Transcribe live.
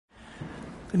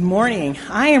Good morning.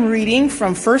 I am reading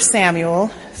from 1 Samuel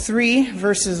 3,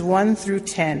 verses 1 through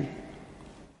 10.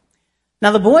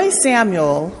 Now the boy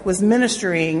Samuel was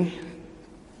ministering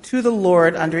to the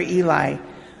Lord under Eli.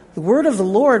 The word of the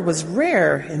Lord was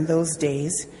rare in those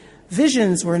days.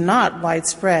 Visions were not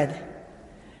widespread.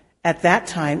 At that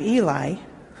time, Eli,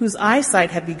 whose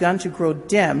eyesight had begun to grow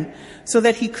dim so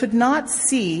that he could not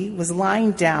see, was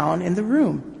lying down in the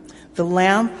room. The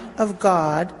lamp of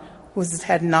God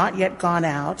had not yet gone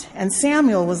out, and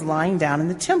Samuel was lying down in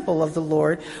the temple of the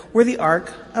Lord where the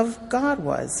ark of God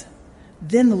was.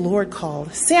 Then the Lord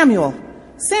called, "Samuel,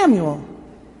 Samuel."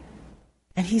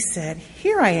 And he said,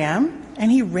 "Here I am."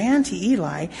 And he ran to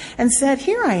Eli and said,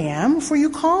 "Here I am, for you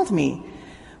called me."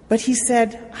 But he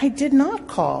said, "I did not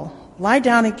call. Lie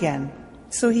down again."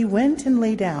 So he went and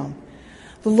lay down.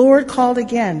 The Lord called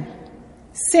again,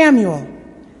 "Samuel."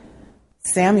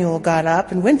 Samuel got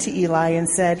up and went to Eli and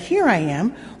said, "Here I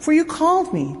am, for you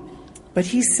called me." But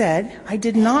he said, "I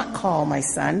did not call, my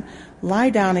son. Lie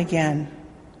down again."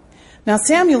 Now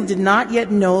Samuel did not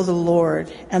yet know the Lord,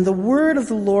 and the word of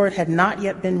the Lord had not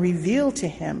yet been revealed to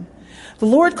him. The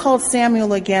Lord called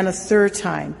Samuel again a third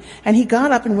time, and he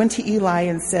got up and went to Eli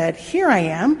and said, "Here I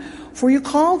am, for you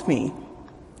called me."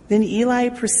 Then Eli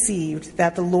perceived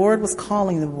that the Lord was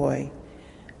calling the boy.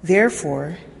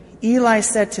 Therefore Eli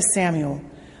said to Samuel,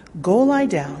 "Go lie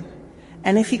down,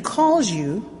 and if he calls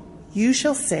you, you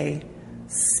shall say,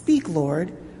 'Speak,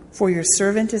 Lord, for your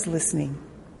servant is listening.'"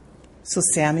 So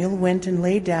Samuel went and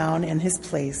lay down in his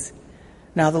place.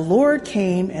 Now the Lord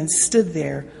came and stood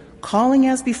there, calling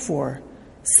as before,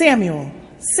 "Samuel,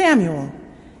 Samuel."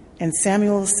 And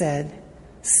Samuel said,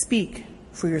 "Speak,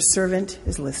 for your servant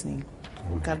is listening."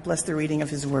 God bless the reading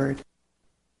of his word.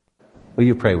 Will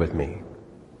you pray with me?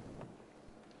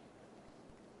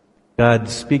 God,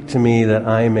 speak to me that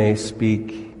I may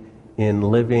speak in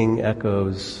living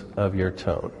echoes of your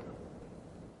tone.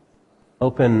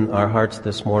 Open our hearts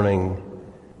this morning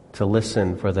to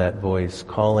listen for that voice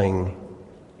calling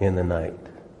in the night.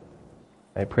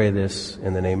 I pray this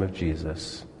in the name of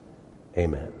Jesus.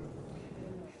 Amen.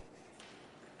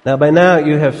 Now, by now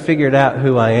you have figured out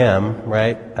who I am,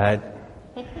 right?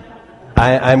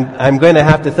 I'm going to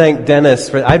have to thank Dennis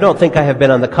for, I don't think I have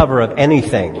been on the cover of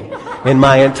anything in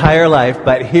my entire life,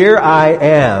 but here I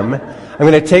am. I'm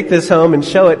going to take this home and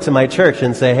show it to my church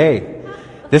and say, "Hey,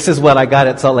 this is what I got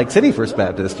at Salt Lake City First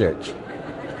Baptist Church."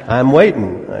 I'm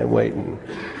waiting.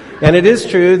 And it is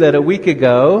true that a week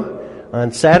ago,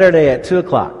 on Saturday at 2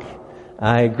 o'clock,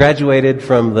 I graduated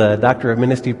from the Doctor of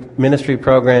Ministry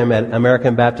program at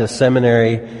American Baptist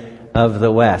Seminary of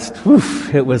the West. Whew,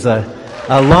 it was a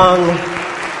long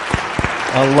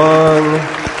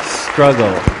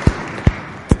struggle.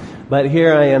 But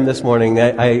here I am this morning.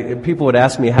 People would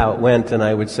ask me how it went, and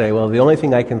I would say, well, the only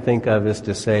thing I can think of is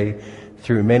to say,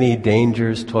 through many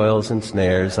dangers, toils, and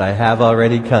snares, I have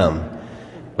already come.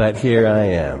 But here I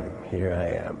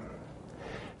am.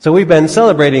 So we've been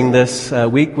celebrating this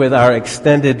week with our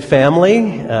extended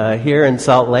family here in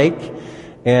Salt Lake,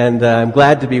 and I'm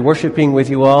glad to be worshiping with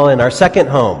you all in our second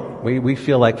home. We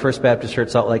feel like First Baptist Church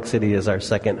Salt Lake City is our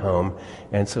second home,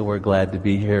 and so we're glad to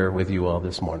be here with you all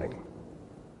this morning.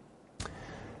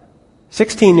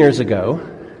 16 years ago,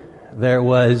 there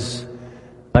was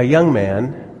a young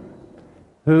man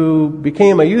who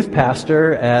became a youth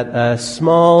pastor at a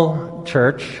small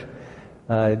church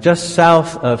just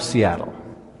south of Seattle.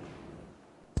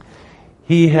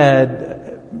 He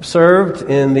had served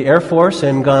in the Air Force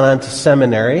and gone on to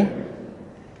seminary.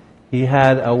 He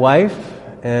had a wife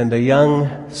and a young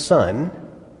son,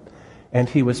 and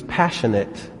he was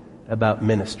passionate about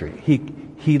ministry.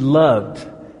 He loved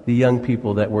the young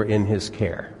people that were in his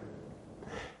care.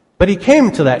 But he came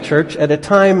to that church at a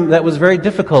time that was very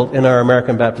difficult in our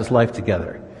American Baptist life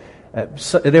together.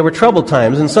 There were troubled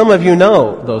times, and some of you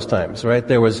know those times, right?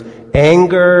 There was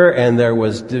anger and there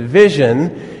was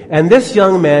division, and this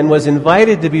young man was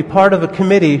invited to be part of a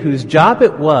committee whose job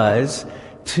it was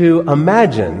to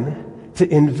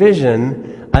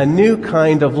envision a new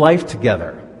kind of life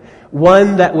together.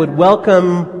 One that would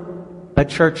welcome a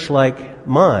church like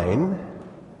mine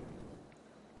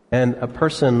and a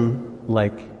person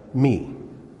like me.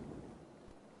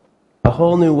 A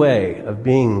whole new way of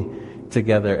being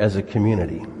together as a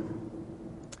community.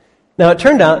 Now, it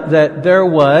turned out that there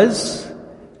was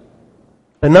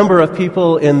a number of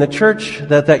people in the church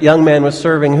that young man was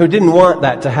serving who didn't want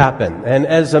that to happen. And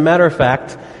as a matter of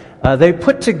fact, they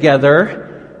got together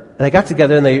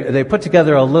and they put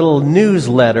together a little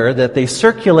newsletter that they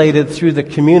circulated through the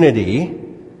community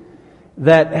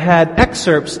that had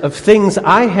excerpts of things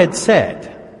I had said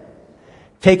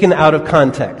taken out of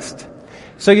context.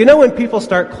 So you know when people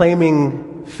start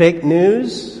claiming fake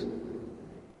news?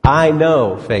 I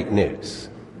know fake news.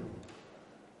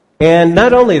 And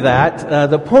not only that,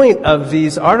 the point of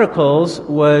these articles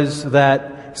was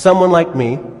that someone like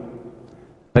me,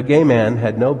 a gay man,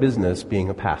 had no business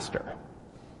being a pastor.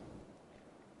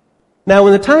 Now,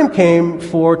 when the time came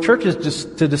for churches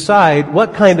just to decide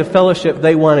what kind of fellowship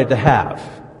they wanted to have,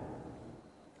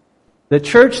 the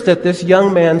church that this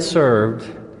young man served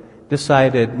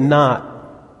decided not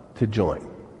to join.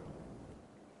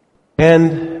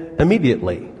 And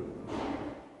immediately,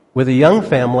 with a young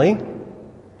family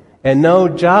and no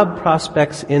job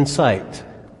prospects in sight,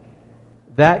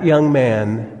 that young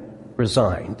man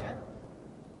resigned. Do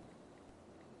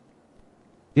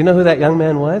you know who that young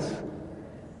man was?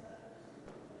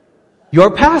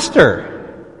 Your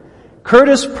pastor,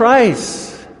 Curtis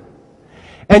Price.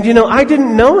 And you know, I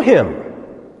didn't know him.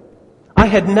 I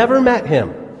had never met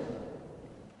him.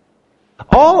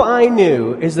 All I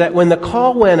knew is that when the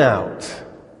call went out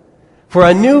for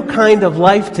a new kind of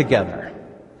life together,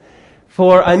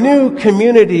 for a new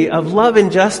community of love and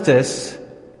justice,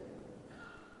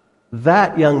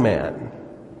 that young man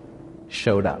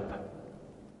showed up.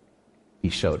 He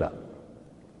showed up.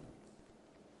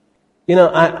 You know,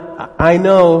 I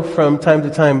know from time to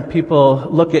time people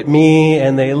look at me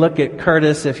and they look at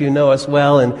Curtis, if you know us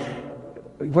well, and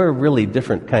we're really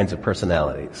different kinds of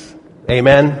personalities.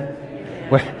 Amen?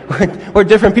 We're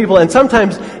different people, and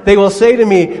sometimes they will say to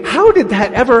me, how did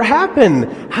that ever happen?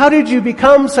 How did you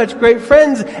become such great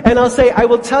friends? And I'll say, I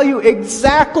will tell you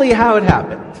exactly how it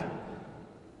happened.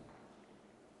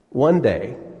 One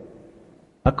day,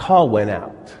 a call went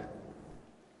out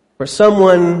for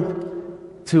someone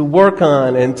to work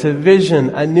on and to vision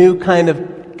a new kind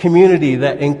of community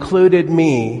that included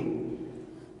me,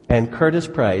 and Curtis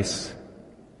Price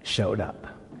showed up.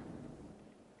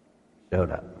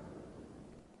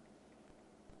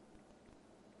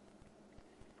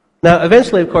 Now,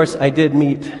 eventually, of course, I did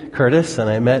meet Curtis, and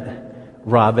I met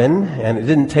Robin, and it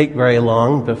didn't take very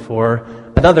long before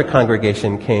another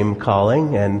congregation came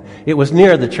calling, and it was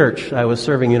near the church. I was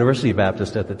serving University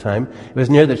Baptist at the time. It was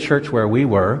near the church where we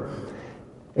were.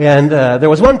 And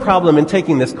there was one problem in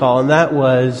taking this call, and that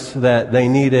was that they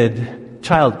needed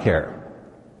childcare.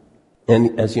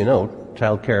 And as you know,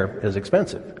 childcare is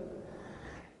expensive.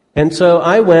 And so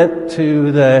I went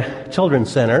to the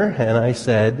Children's Center, and I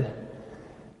said,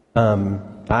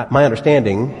 my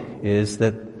understanding is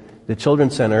that the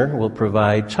Children's Center will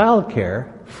provide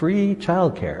childcare, free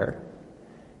childcare,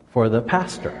 for the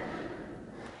pastor.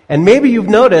 And maybe you've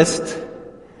noticed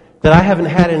that I haven't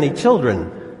had any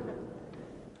children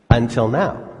until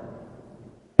now.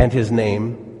 And his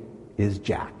name is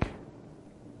Jack.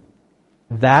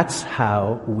 That's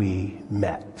how we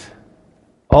met.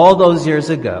 All those years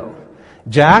ago,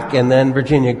 Jack and then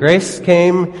Virginia Grace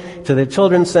came to the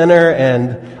Children's Center,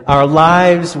 and our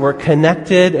lives were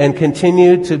connected and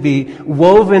continued to be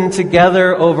woven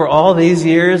together over all these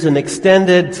years and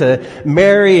extended to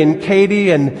Mary and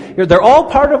Katie, and they're all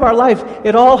part of our life.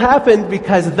 It all happened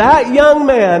because that young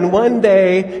man one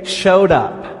day showed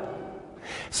up.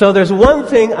 So there's one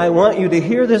thing I want you to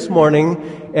hear this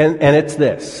morning, and it's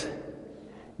this.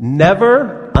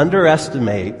 Never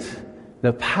underestimate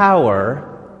the power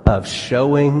of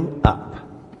showing up.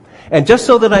 And just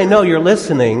so that I know you're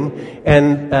listening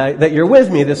and that you're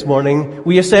with me this morning,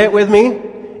 will you say it with me?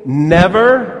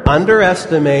 Never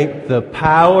underestimate the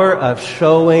power of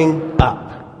showing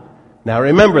up. Now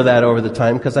remember that over the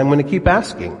time, because I'm going to keep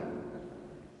asking.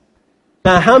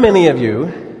 Now, how many of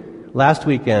you last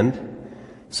weekend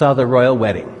saw the royal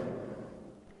wedding?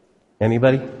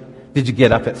 Anybody? Did you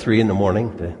get up at 3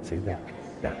 a.m. to see that?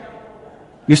 Yeah.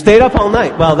 You stayed up all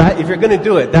night. Well, if you're going to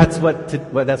do it, that's what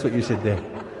you should do.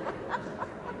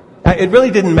 It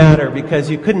really didn't matter because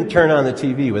you couldn't turn on the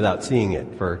TV without seeing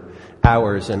it for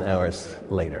hours and hours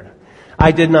later.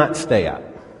 I did not stay up.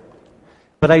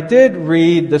 But I did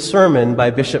read the sermon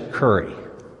by Bishop Curry.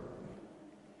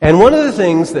 And one of the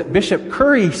things that Bishop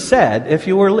Curry said, if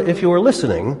you were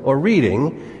listening or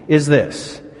reading, is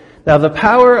this. Now, the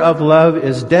power of love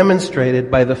is demonstrated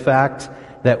by the fact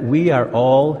that we are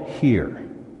all here.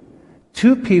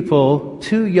 Two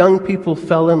young people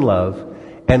fell in love,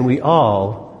 and we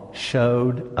all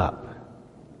showed up.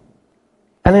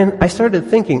 And then I started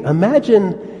thinking,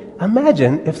 imagine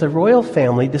if the royal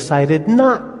family decided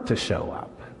not to show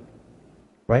up.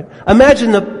 Right?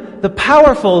 Imagine the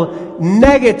powerful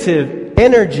negative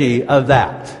energy of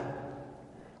that.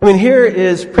 I mean, here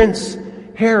is Prince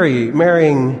Harry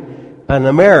marrying an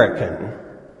American,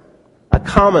 a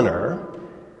commoner,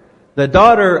 the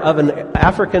daughter of an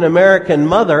African American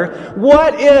mother.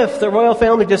 What if the royal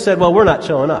family just said, well, we're not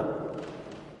showing up?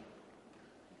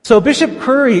 So Bishop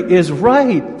Curry is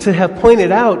right to have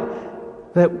pointed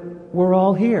out that we're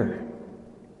all here.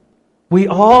 We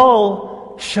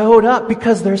all showed up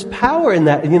because there's power in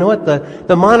that. And you know what?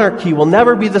 The monarchy will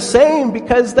never be the same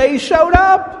because they showed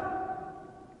up.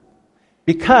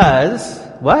 Because,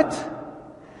 what?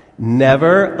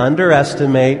 Never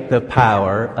underestimate the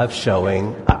power of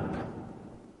showing up.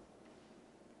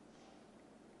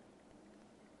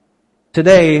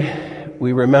 Today,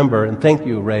 we remember, and thank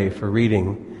you, Ray, for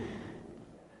reading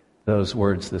those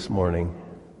words this morning.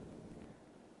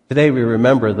 Today, we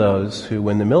remember those who,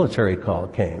 when the military call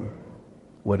came,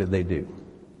 what did they do?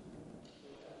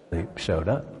 They showed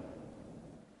up.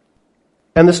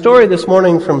 And the story this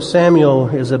morning from Samuel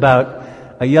is about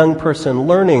a young person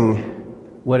learning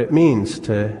what it means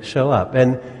to show up.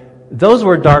 And those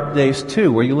were dark days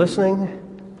too. Were you listening?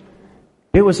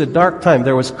 It was a dark time.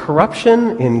 There was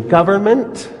corruption in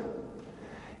government.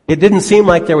 It didn't seem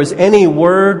like there was any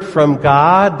word from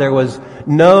God. There was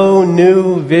no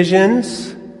new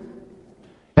visions.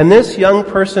 And this young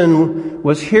person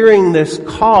was hearing this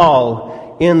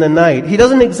call in the night. He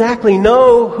doesn't exactly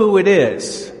know who it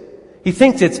is. He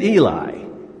thinks it's Eli.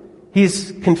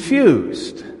 He's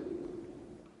confused.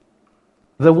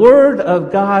 The word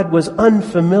of God was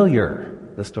unfamiliar,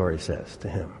 the story says to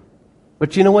him.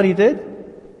 But you know what he did?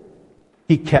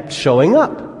 He kept showing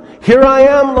up. Here I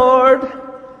am, Lord.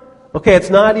 Okay, it's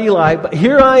not Eli, but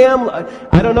here I am.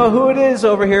 I don't know who it is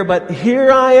over here, but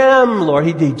here I am, Lord.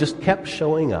 He just kept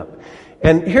showing up.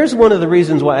 And here's one of the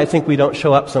reasons why I think we don't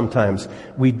show up sometimes.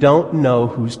 We don't know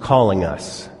who's calling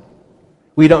us.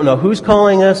 We don't know who's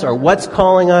calling us or what's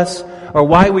calling us or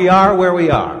why we are where we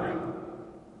are.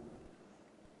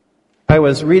 I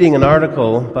was reading an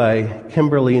article by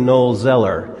Kimberly Noel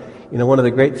Zeller. You know, one of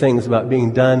the great things about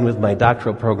being done with my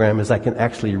doctoral program is I can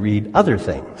actually read other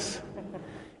things.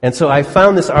 And so I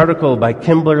found this article by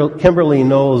Kimberly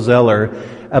Noel Zeller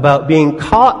about being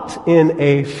caught in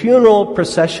a funeral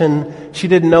procession she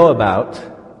didn't know about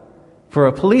for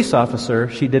a police officer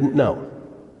she didn't know.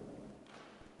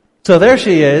 So there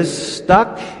she is,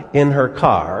 stuck in her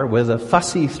car with a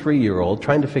fussy 3-year-old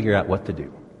trying to figure out what to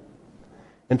do.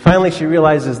 And finally she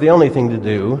realizes the only thing to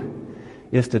do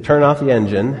is to turn off the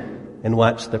engine and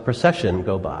watch the procession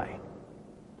go by.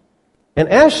 And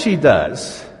as she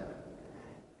does,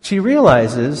 she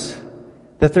realizes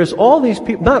that there's all these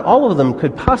people, not all of them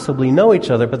could possibly know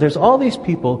each other, but there's all these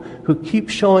people who keep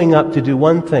showing up to do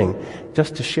one thing,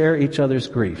 just to share each other's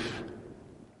grief.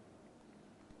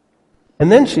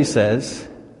 And then she says,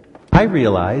 I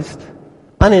realized,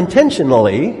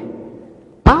 unintentionally,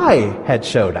 I had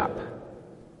showed up.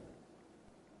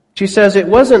 She says it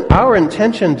wasn't our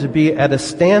intention to be at a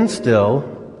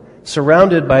standstill,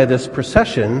 surrounded by this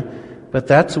procession, but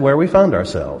that's where we found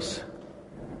ourselves.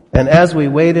 And as we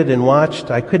waited and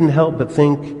watched, I couldn't help but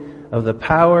think of the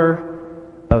power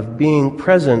of being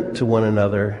present to one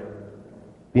another,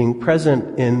 being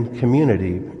present in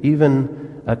community,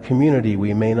 even a community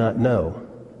we may not know.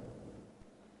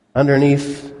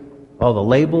 Underneath all the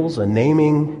labels and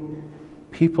naming,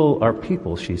 people are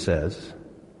people, she says.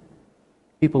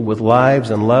 People with lives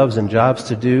and loves and jobs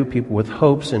to do, people with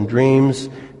hopes and dreams,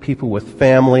 people with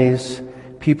families,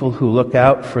 people who look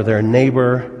out for their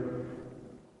neighbor.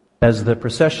 As the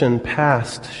procession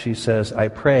passed, she says, I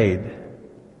prayed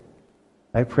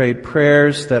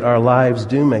prayers that our lives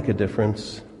do make a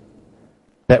difference,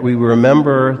 that we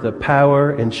remember the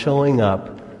power in showing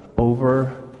up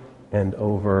over and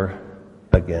over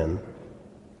again.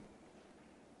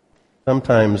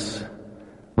 Sometimes,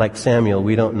 like Samuel,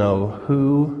 we don't know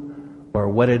who or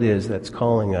what it is that's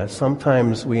calling us.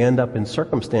 Sometimes we end up in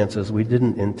circumstances we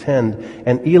didn't intend.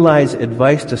 And Eli's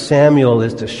advice to Samuel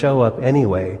is to show up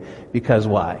anyway. Because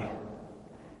why?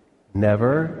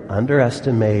 Never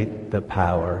underestimate the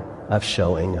power of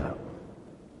showing up.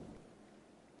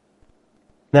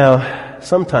 Now,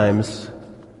 sometimes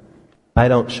I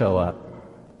don't show up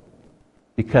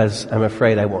because I'm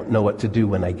afraid I won't know what to do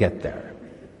when I get there.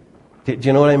 Do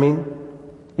you know what I mean?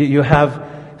 You have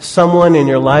someone in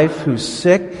your life who's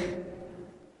sick,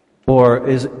 or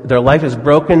their life is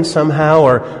broken somehow,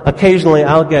 or occasionally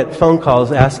I'll get phone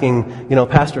calls asking,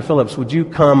 Pastor Phillips, would you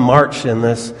come march in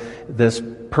this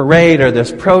parade or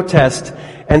this protest?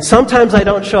 And sometimes I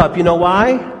don't show up. You know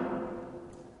why?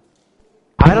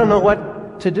 I don't know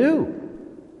what to do.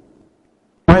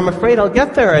 I'm afraid I'll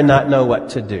get there and not know what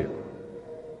to do.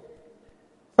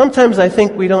 Sometimes I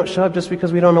think we don't show up just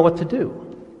because we don't know what to do.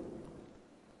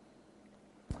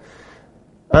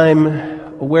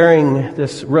 I'm wearing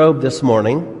this robe this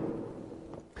morning,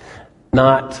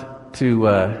 not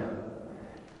to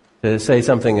say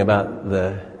something about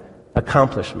the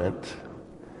accomplishment.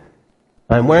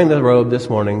 I'm wearing the robe this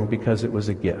morning because it was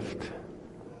a gift.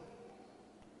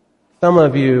 Some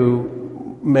of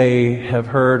you may have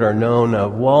heard or known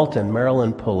of Walt and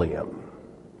Marilyn Pulliam,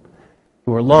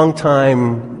 who were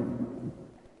longtime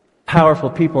powerful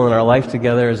people in our life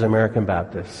together as American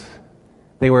Baptists.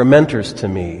 They were mentors to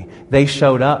me. They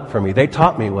showed up for me. They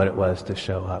taught me what it was to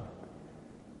show up.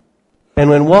 And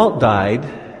when Walt died,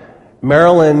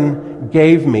 Marilyn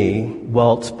gave me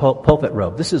Walt's pulpit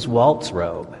robe. This is Walt's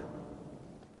robe.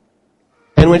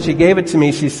 And when she gave it to me,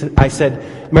 I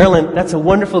said, Marilyn, that's a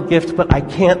wonderful gift, but I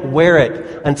can't wear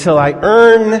it until I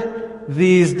earn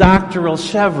these doctoral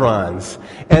chevrons.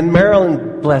 And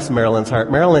Marilyn, bless Marilyn's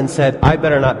heart, Marilyn said, I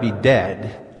better not be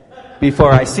dead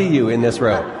before I see you in this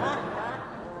robe.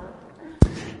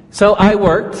 So I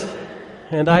worked,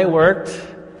 and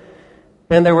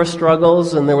there were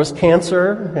struggles, and there was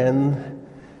cancer, and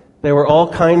there were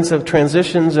all kinds of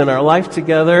transitions in our life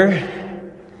together.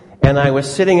 And I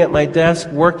was sitting at my desk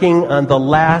working on the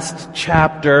last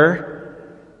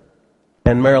chapter,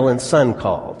 and Marilyn's son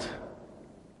called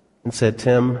and said,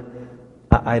 Tim,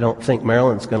 I don't think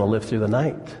Marilyn's going to live through the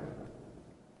night.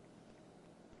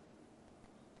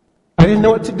 I didn't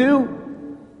know what to do.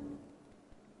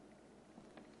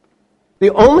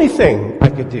 The only thing I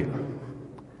could do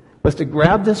was to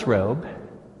grab this robe,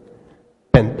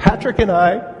 and Patrick and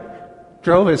I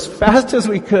drove as fast as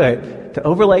we could to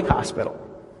Overlake Hospital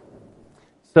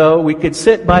so we could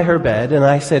sit by her bed. And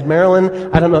I said,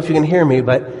 Marilyn, I don't know if you can hear me,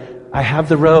 but I have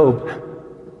the robe,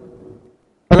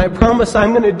 and I promise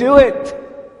I'm going to do it.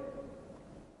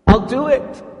 I'll do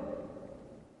it.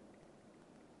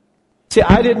 See,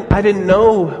 I didn't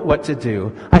know what to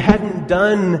do. I hadn't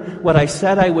done what I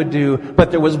said I would do,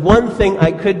 but there was one thing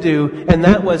I could do, and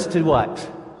that was to what?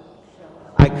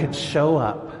 I could show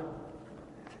up.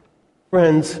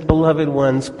 Friends, beloved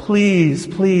ones, please,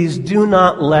 please do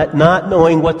not let not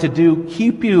knowing what to do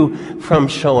keep you from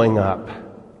showing up.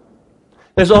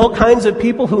 There's all kinds of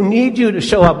people who need you to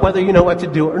show up, whether you know what to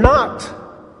do or not.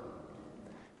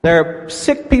 There are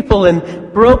sick people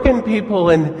and broken people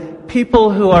and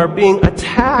people who are being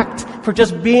attacked for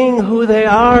just being who they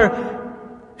are.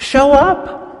 Show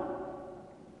up.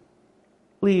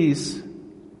 Please,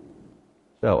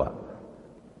 show up.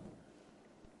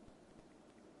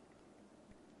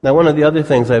 Now, one of the other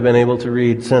things I've been able to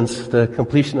read since the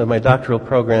completion of my doctoral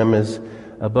program is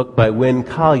a book by Win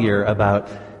Collier about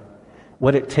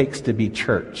what it takes to be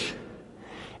church.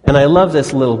 And I love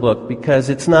this little book because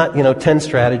it's not, 10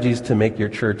 strategies to make your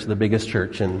church the biggest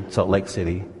church in Salt Lake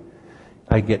City.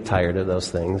 I get tired of those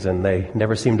things, and they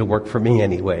never seem to work for me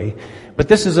anyway. But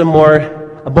this is a more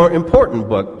important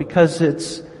book because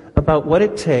it's about what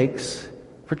it takes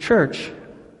for church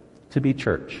to be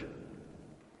church.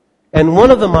 And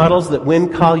one of the models that Win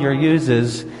Collier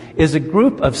uses is a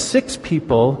group of 6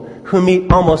 people who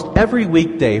meet almost every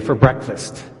weekday for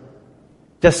breakfast.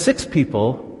 Just 6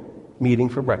 people meeting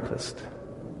for breakfast.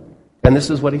 And this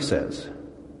is what he says.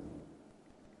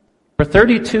 For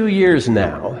 32 years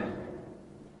now,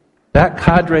 that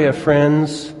cadre of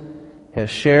friends has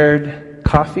shared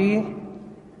coffee,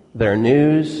 their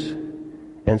news,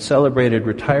 and celebrated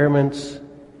retirements,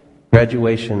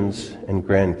 graduations, and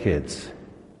grandkids.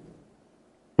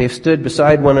 They've stood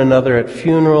beside one another at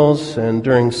funerals and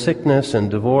during sickness and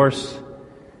divorce.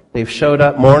 They've showed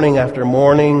up morning after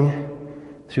morning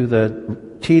through the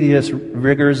tedious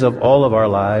rigors of all of our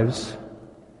lives.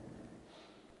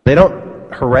 They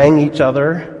don't harangue each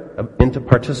other into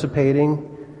participating,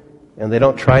 and they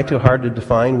don't try too hard to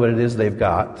define what it is they've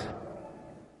got.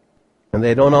 And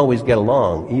they don't always get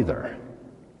along either.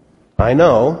 I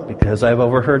know, because I've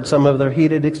overheard some of their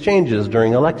heated exchanges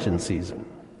during election season.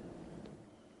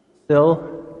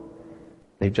 Still,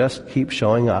 they just keep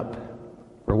showing up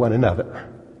for one another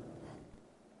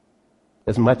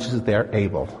as much as they're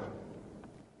able.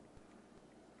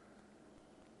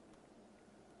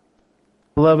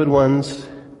 Beloved ones,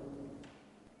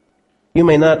 you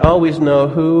may not always know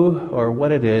who or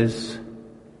what it is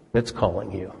that's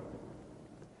calling you.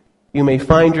 You may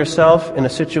find yourself in a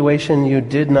situation you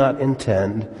did not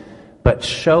intend, but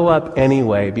show up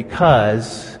anyway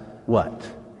because, what?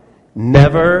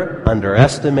 Never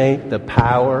underestimate the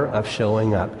power of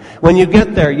showing up. When you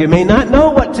get there, you may not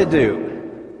know what to do,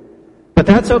 but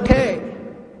that's okay.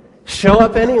 Show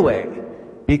up anyway,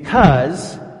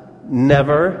 because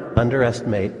never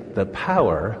underestimate the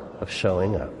power of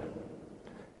showing up.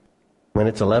 When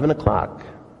it's 11 o'clock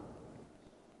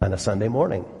on a Sunday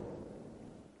morning.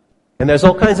 And there's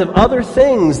all kinds of other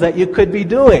things that you could be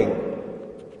doing.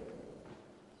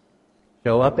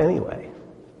 Show up anyway.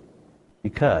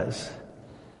 Because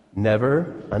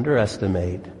never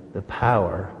underestimate the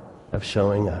power of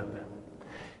showing up.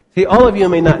 See, all of you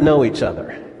may not know each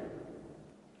other,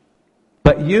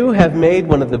 but you have made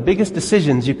one of the biggest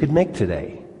decisions you could make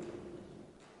today.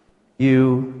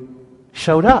 You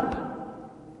showed up.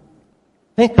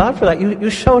 Thank God for that. You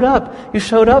showed up. You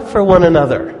showed up for one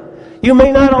another. You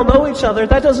may not all know each other.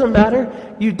 That doesn't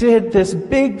matter. You did this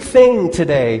big thing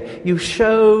today. You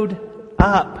showed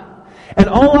up. And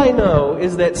all I know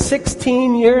is that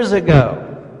 16 years ago,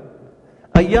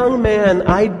 a young man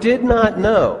I did not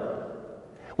know,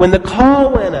 when the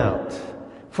call went out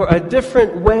for a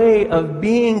different way of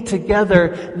being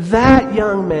together, that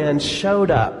young man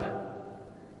showed up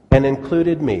and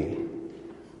included me.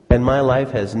 And my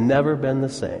life has never been the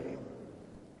same.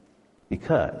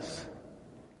 Because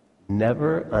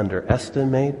never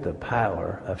underestimate the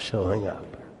power of showing up.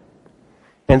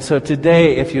 And so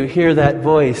today, if you hear that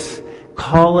voice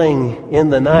calling in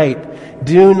the night,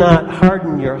 do not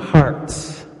harden your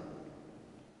hearts.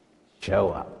 Show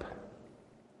up.